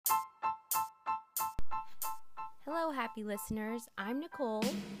Hello, happy listeners. I'm Nicole.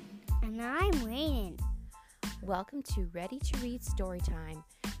 And I'm Rainen. Welcome to Ready to Read Storytime,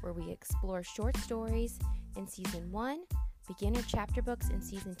 where we explore short stories in Season 1, beginner chapter books in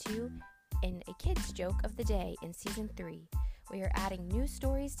Season 2, and a kid's joke of the day in Season 3. We are adding new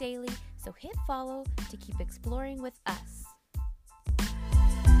stories daily, so hit follow to keep exploring with us.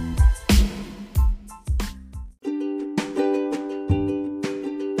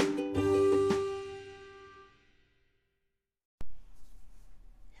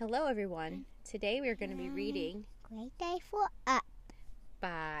 Hello, everyone. Today we are going to be reading Great Day for Up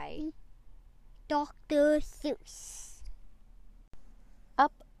by Dr. Seuss.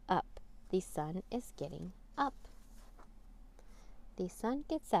 Up, up, the sun is getting up. The sun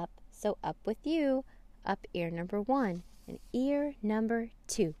gets up, so up with you. Up ear number 1 and ear number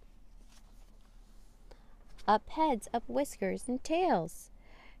 2. Up heads, up whiskers and tails.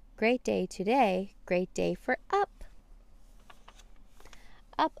 Great day today, great day for up.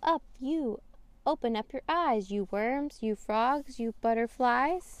 Up, up, you. Open up your eyes, you worms, you frogs, you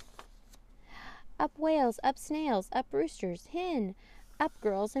butterflies. Up whales, up snails, up roosters, hen. Up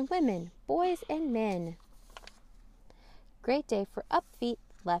girls and women, boys and men. Great day for up feet,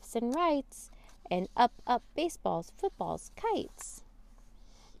 lefts and rights, and up, up baseballs, footballs, kites.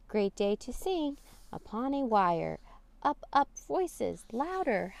 Great day to sing upon a wire. Up, up voices,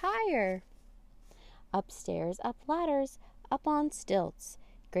 louder, higher. Upstairs, up ladders, up on stilts.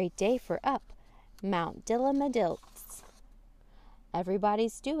 Great day for up, Mount Dillamadilts.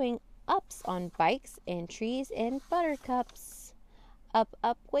 Everybody's doing ups on bikes and trees and buttercups. Up,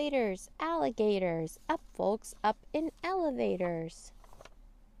 up waiters, alligators, up folks, up in elevators.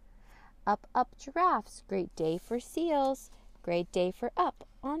 Up, up giraffes, great day for seals, great day for up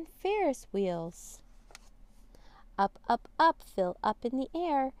on Ferris wheels. Up, up, up, fill up in the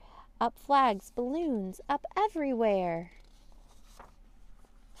air, up flags, balloons, up everywhere.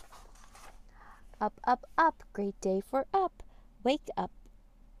 Up, up, up, great day for up. Wake up,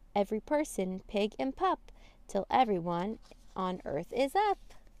 every person, pig and pup, till everyone on earth is up.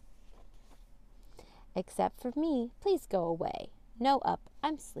 Except for me, please go away. No up,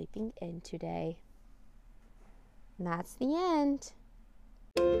 I'm sleeping in today. And that's the end.